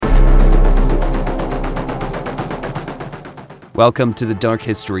Welcome to the Dark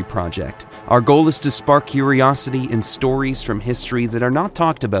History Project. Our goal is to spark curiosity in stories from history that are not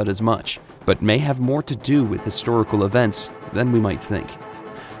talked about as much, but may have more to do with historical events than we might think.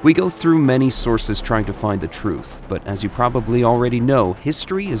 We go through many sources trying to find the truth, but as you probably already know,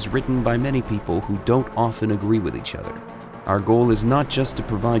 history is written by many people who don't often agree with each other. Our goal is not just to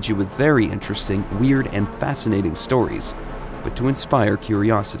provide you with very interesting, weird, and fascinating stories, but to inspire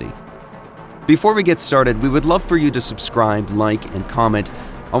curiosity. Before we get started, we would love for you to subscribe, like, and comment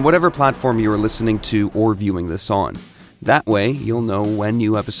on whatever platform you are listening to or viewing this on. That way, you'll know when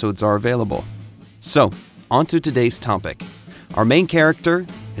new episodes are available. So, on to today's topic. Our main character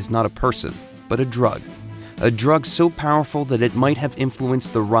is not a person, but a drug. A drug so powerful that it might have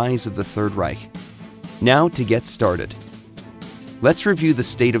influenced the rise of the Third Reich. Now to get started. Let's review the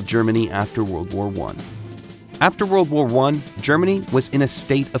state of Germany after World War I. After World War I, Germany was in a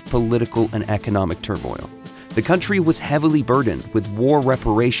state of political and economic turmoil. The country was heavily burdened with war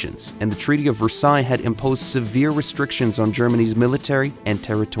reparations, and the Treaty of Versailles had imposed severe restrictions on Germany's military and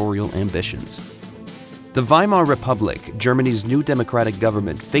territorial ambitions. The Weimar Republic, Germany's new democratic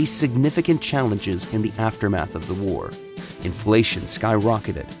government, faced significant challenges in the aftermath of the war. Inflation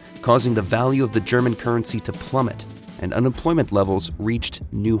skyrocketed, causing the value of the German currency to plummet, and unemployment levels reached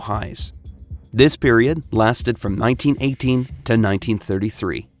new highs. This period lasted from 1918 to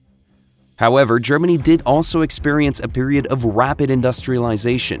 1933. However, Germany did also experience a period of rapid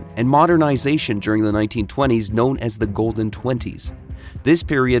industrialization and modernization during the 1920s known as the Golden Twenties. This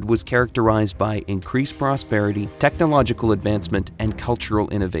period was characterized by increased prosperity, technological advancement, and cultural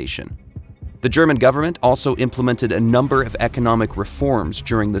innovation. The German government also implemented a number of economic reforms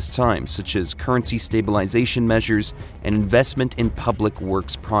during this time, such as currency stabilization measures and investment in public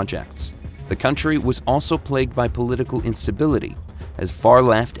works projects. The country was also plagued by political instability, as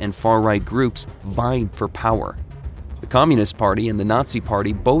far-left and far-right groups vied for power. The Communist Party and the Nazi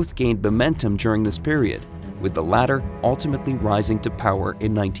Party both gained momentum during this period, with the latter ultimately rising to power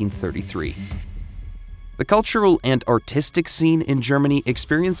in 1933. The cultural and artistic scene in Germany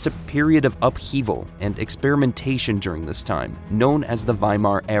experienced a period of upheaval and experimentation during this time, known as the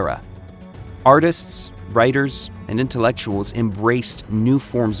Weimar era. Artists, writers, and intellectuals embraced new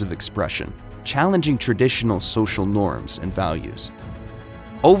forms of expression, challenging traditional social norms and values.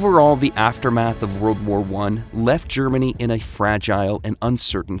 Overall, the aftermath of World War I left Germany in a fragile and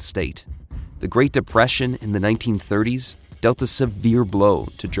uncertain state. The Great Depression in the 1930s dealt a severe blow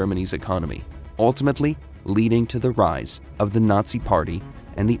to Germany's economy, ultimately leading to the rise of the Nazi Party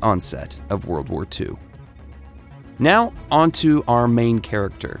and the onset of World War II. Now, on to our main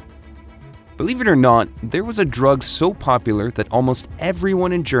character. Believe it or not, there was a drug so popular that almost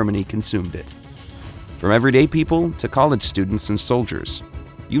everyone in Germany consumed it. From everyday people to college students and soldiers,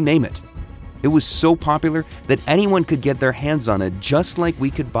 you name it. It was so popular that anyone could get their hands on it, just like we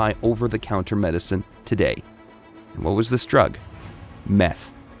could buy over-the-counter medicine today. And what was this drug?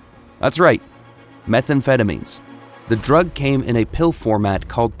 Meth. That's right, methamphetamines. The drug came in a pill format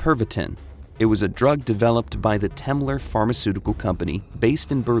called Pervitin. It was a drug developed by the Temmler Pharmaceutical Company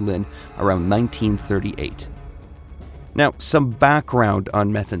based in Berlin around 1938. Now, some background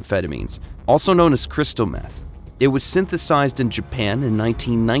on methamphetamines, also known as crystal meth. It was synthesized in Japan in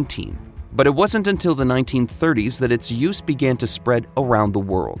 1919, but it wasn't until the 1930s that its use began to spread around the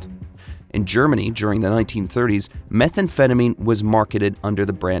world. In Germany, during the 1930s, methamphetamine was marketed under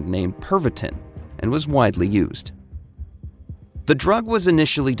the brand name Pervitin and was widely used. The drug was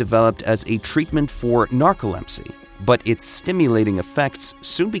initially developed as a treatment for narcolepsy, but its stimulating effects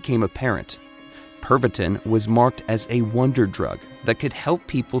soon became apparent. Pervitin was marked as a wonder drug that could help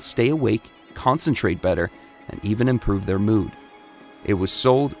people stay awake, concentrate better, and even improve their mood. It was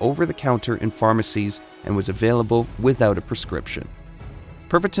sold over the counter in pharmacies and was available without a prescription.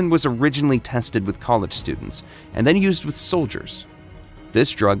 Pervitin was originally tested with college students and then used with soldiers.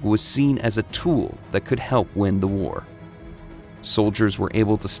 This drug was seen as a tool that could help win the war. Soldiers were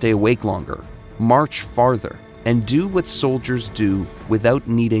able to stay awake longer, march farther, and do what soldiers do without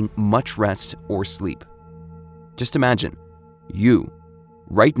needing much rest or sleep. Just imagine,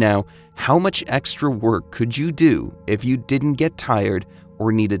 right now, how much extra work could you do if you didn't get tired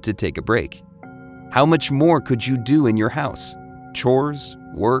or needed to take a break? How much more could you do in your house? Chores,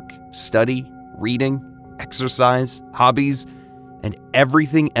 work, study, reading, exercise, hobbies, and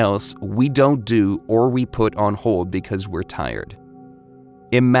everything else we don't do or we put on hold because we're tired.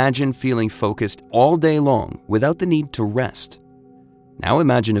 Imagine feeling focused all day long without the need to rest. Now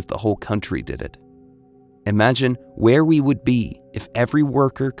imagine if the whole country did it. Imagine where we would be if every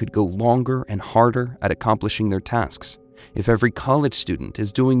worker could go longer and harder at accomplishing their tasks, if every college student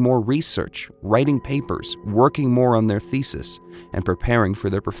is doing more research, writing papers, working more on their thesis, and preparing for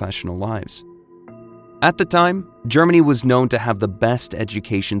their professional lives? At the time, Germany was known to have the best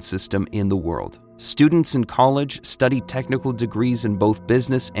education system in the world. Students in college studied technical degrees in both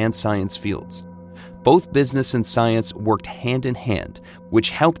business and science fields. Both business and science worked hand in hand, which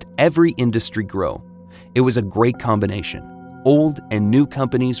helped every industry grow. It was a great combination. Old and new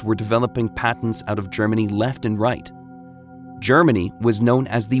companies were developing patents out of Germany left and right. Germany was known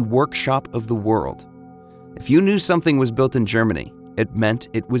as the workshop of the world. If you knew something was built in Germany, it meant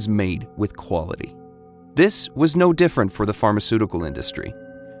it was made with quality. This was no different for the pharmaceutical industry.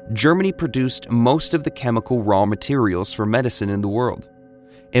 Germany produced most of the chemical raw materials for medicine in the world.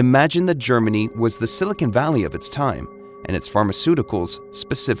 Imagine that Germany was the Silicon Valley of its time, and its pharmaceuticals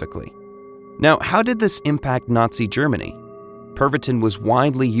specifically. Now, how did this impact Nazi Germany? Pervitin was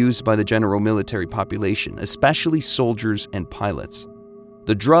widely used by the general military population, especially soldiers and pilots.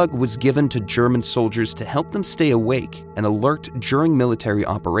 The drug was given to German soldiers to help them stay awake and alert during military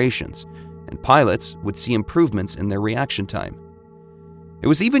operations, and pilots would see improvements in their reaction time. It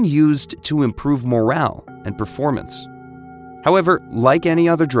was even used to improve morale and performance. However, like any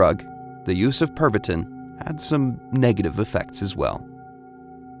other drug, the use of Pervitin had some negative effects as well.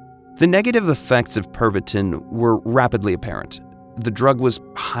 The negative effects of Pervitin were rapidly apparent. The drug was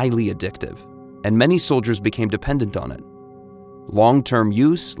highly addictive, and many soldiers became dependent on it. Long-term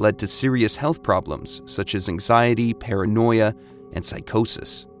use led to serious health problems such as anxiety, paranoia, and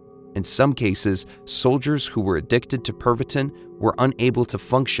psychosis. In some cases, soldiers who were addicted to Pervitin were unable to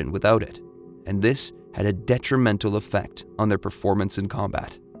function without it, and this had a detrimental effect on their performance in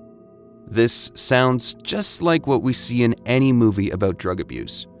combat. This sounds just like what we see in any movie about drug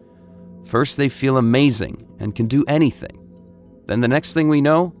abuse. First, they feel amazing and can do anything. Then the next thing we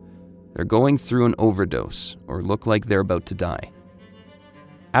know, they're going through an overdose or look like they're about to die.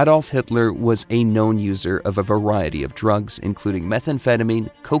 Adolf Hitler was a known user of a variety of drugs, including methamphetamine,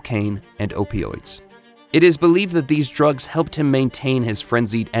 cocaine, and opioids. It is believed that these drugs helped him maintain his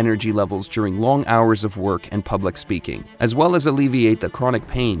frenzied energy levels during long hours of work and public speaking, as well as alleviate the chronic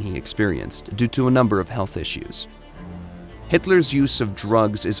pain he experienced due to a number of health issues. Hitler's use of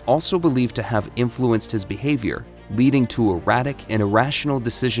drugs is also believed to have influenced his behavior, leading to erratic and irrational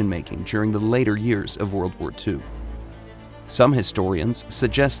decision-making during the later years of World War II. Some historians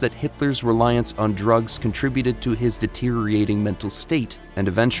suggest that Hitler's reliance on drugs contributed to his deteriorating mental state and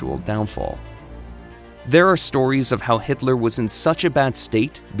eventual downfall. There are stories of how Hitler was in such a bad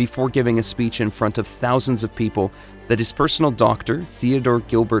state before giving a speech in front of thousands of people that his personal doctor, Theodor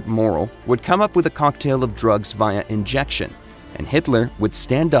Gilbert Morel, would come up with a cocktail of drugs via injection, and Hitler would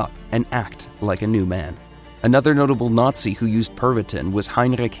stand up and act like a new man. Another notable Nazi who used Pervitin was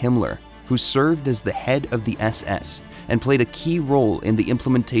Heinrich Himmler, who served as the head of the SS and played a key role in the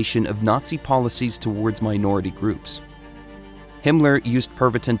implementation of Nazi policies towards minority groups. Himmler used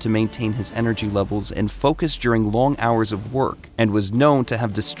Pervitin to maintain his energy levels and focus during long hours of work, and was known to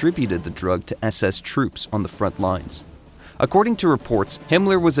have distributed the drug to SS troops on the front lines. According to reports,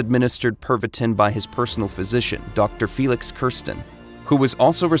 Himmler was administered Pervitin by his personal physician, Dr. Felix Kirsten, who was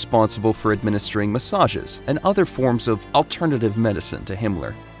also responsible for administering massages and other forms of alternative medicine to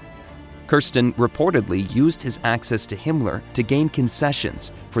Himmler. Kirsten reportedly used his access to Himmler to gain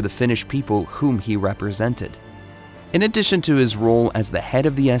concessions for the Finnish people whom he represented. In addition to his role as the head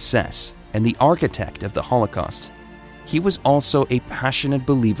of the SS and the architect of the Holocaust, he was also a passionate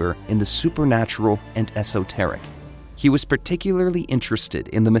believer in the supernatural and esoteric. He was particularly interested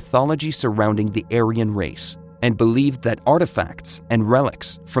in the mythology surrounding the Aryan race and believed that artifacts and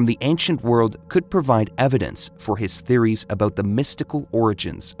relics from the ancient world could provide evidence for his theories about the mystical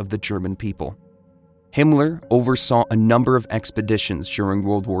origins of the German people. Himmler oversaw a number of expeditions during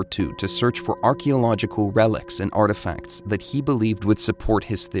World War II to search for archaeological relics and artifacts that he believed would support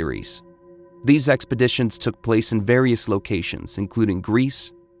his theories. These expeditions took place in various locations, including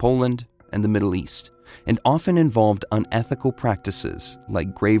Greece, Poland, and the Middle East, and often involved unethical practices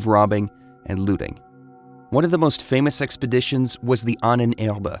like grave robbing and looting. One of the most famous expeditions was the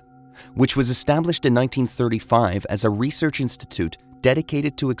Ahnenerbe, which was established in 1935 as a research institute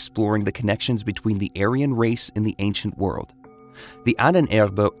dedicated to exploring the connections between the Aryan race in the ancient world. The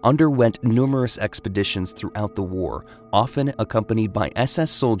Ahnenerbe underwent numerous expeditions throughout the war, often accompanied by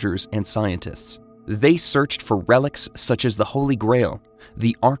SS soldiers and scientists. They searched for relics such as the Holy Grail,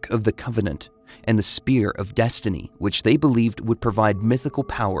 the Ark of the Covenant, and the Spear of Destiny, which they believed would provide mythical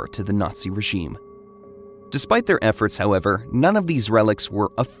power to the Nazi regime. Despite their efforts, however, none of these relics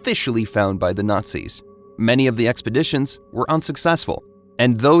were officially found by the Nazis. Many of the expeditions were unsuccessful,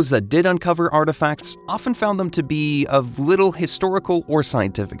 And those that did uncover artifacts often found them to be of little historical or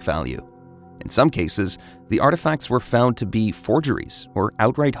scientific value. In some cases, the artifacts were found to be forgeries or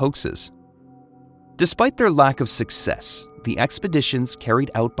outright hoaxes. Despite their lack of success, the expeditions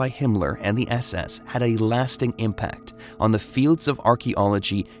carried out by Himmler and the SS had a lasting impact on the fields of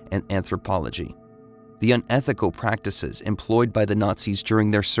archaeology and anthropology. The unethical practices employed by the Nazis during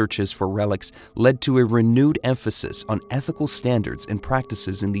their searches for relics led to a renewed emphasis on ethical standards and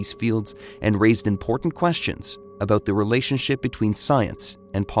practices in these fields and raised important questions about the relationship between science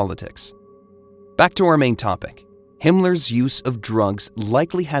and politics. Back to our main topic. Himmler's use of drugs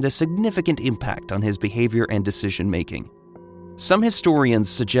likely had a significant impact on his behavior and decision-making. Some historians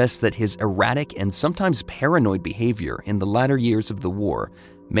suggest that his erratic and sometimes paranoid behavior in the latter years of the war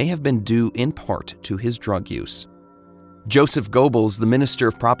may have been due in part to his drug use. Joseph Goebbels, the minister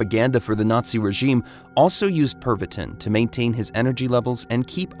of propaganda for the Nazi regime, also used Pervitin to maintain his energy levels and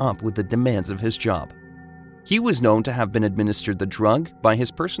keep up with the demands of his job. He was known to have been administered the drug by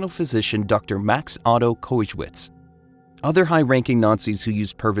his personal physician, Dr. Max Otto Kollwitz. Other high-ranking Nazis who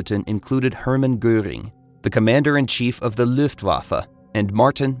used Pervitin included Hermann Göring, the commander-in-chief of the Luftwaffe, and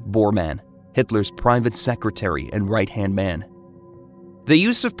Martin Bormann, Hitler's private secretary and right-hand man. The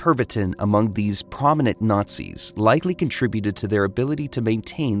use of Pervitin among these prominent Nazis likely contributed to their ability to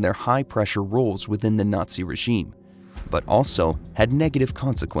maintain their high-pressure roles within the Nazi regime, but also had negative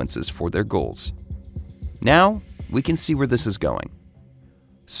consequences for their goals. Now, we can see where this is going.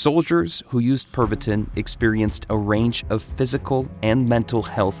 Soldiers who used Pervitin experienced a range of physical and mental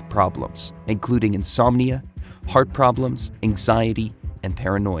health problems, including insomnia, heart problems, anxiety, and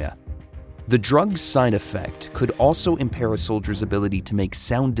paranoia. The drug's side effect could also impair a soldier's ability to make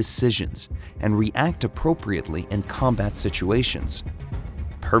sound decisions and react appropriately in combat situations.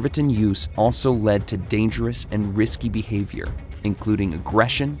 Pervitin use also led to dangerous and risky behavior, including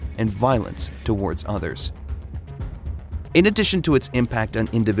aggression and violence towards others. In addition to its impact on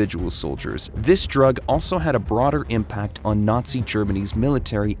individual soldiers, this drug also had a broader impact on Nazi Germany's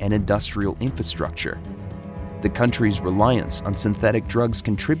military and industrial infrastructure. The country's reliance on synthetic drugs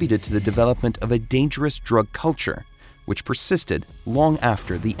contributed to the development of a dangerous drug culture, which persisted long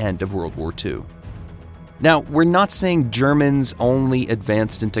after the end of World War II. Now, we're not saying Germans only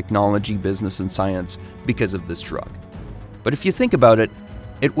advanced in technology, business, and science because of this drug. But if you think about it,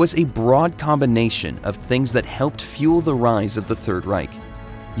 it was a broad combination of things that helped fuel the rise of the Third Reich.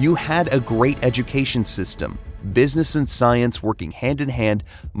 You had a great education system, business and science working hand in hand,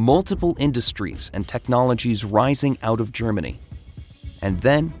 multiple industries and technologies rising out of Germany. And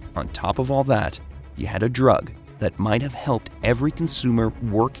then, on top of all that, you had a drug that might have helped every consumer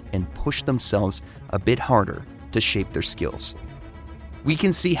work and push themselves a bit harder to shape their skills. We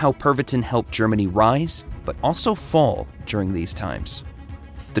can see how Pervitin helped Germany rise, but also fall during these times.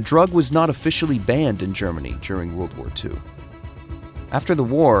 The drug was not officially banned in Germany during World War II. After the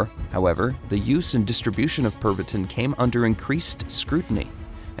war, however, the use and distribution of Pervitin came under increased scrutiny,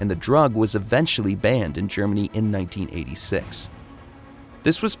 and the drug was eventually banned in Germany in 1986.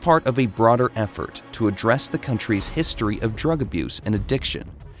 This was part of a broader effort to address the country's history of drug abuse and addiction,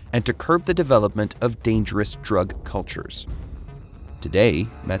 and to curb the development of dangerous drug cultures. Today,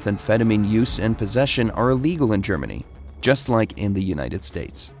 methamphetamine use and possession are illegal in Germany, just like in the United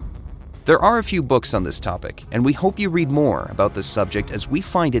States. There are a few books on this topic, and we hope you read more about this subject as we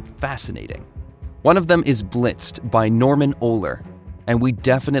find it fascinating. One of them is Blitzed by Norman Ohler, and we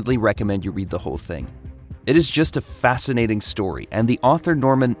definitely recommend you read the whole thing. It is just a fascinating story, and the author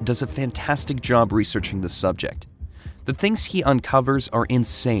Norman does a fantastic job researching the subject. The things he uncovers are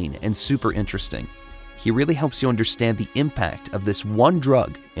insane and super interesting. He really helps you understand the impact of this one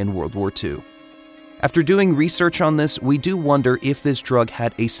drug in World War II. After doing research on this, we do wonder if this drug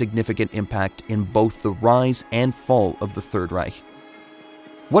had a significant impact in both the rise and fall of the Third Reich.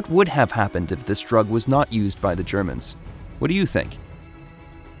 What would have happened if this drug was not used by the Germans? What do you think?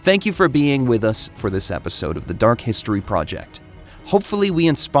 Thank you for being with us for this episode of the Dark History Project. Hopefully we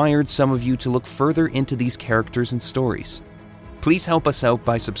inspired some of you to look further into these characters and stories. Please help us out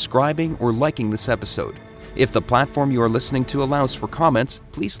by subscribing or liking this episode. If the platform you are listening to allows for comments,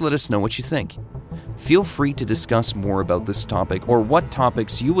 please let us know what you think. Feel free to discuss more about this topic or what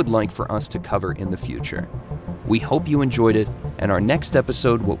topics you would like for us to cover in the future. We hope you enjoyed it, and our next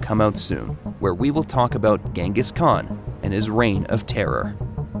episode will come out soon, where we will talk about Genghis Khan and his reign of terror.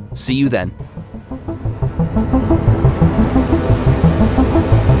 See you then.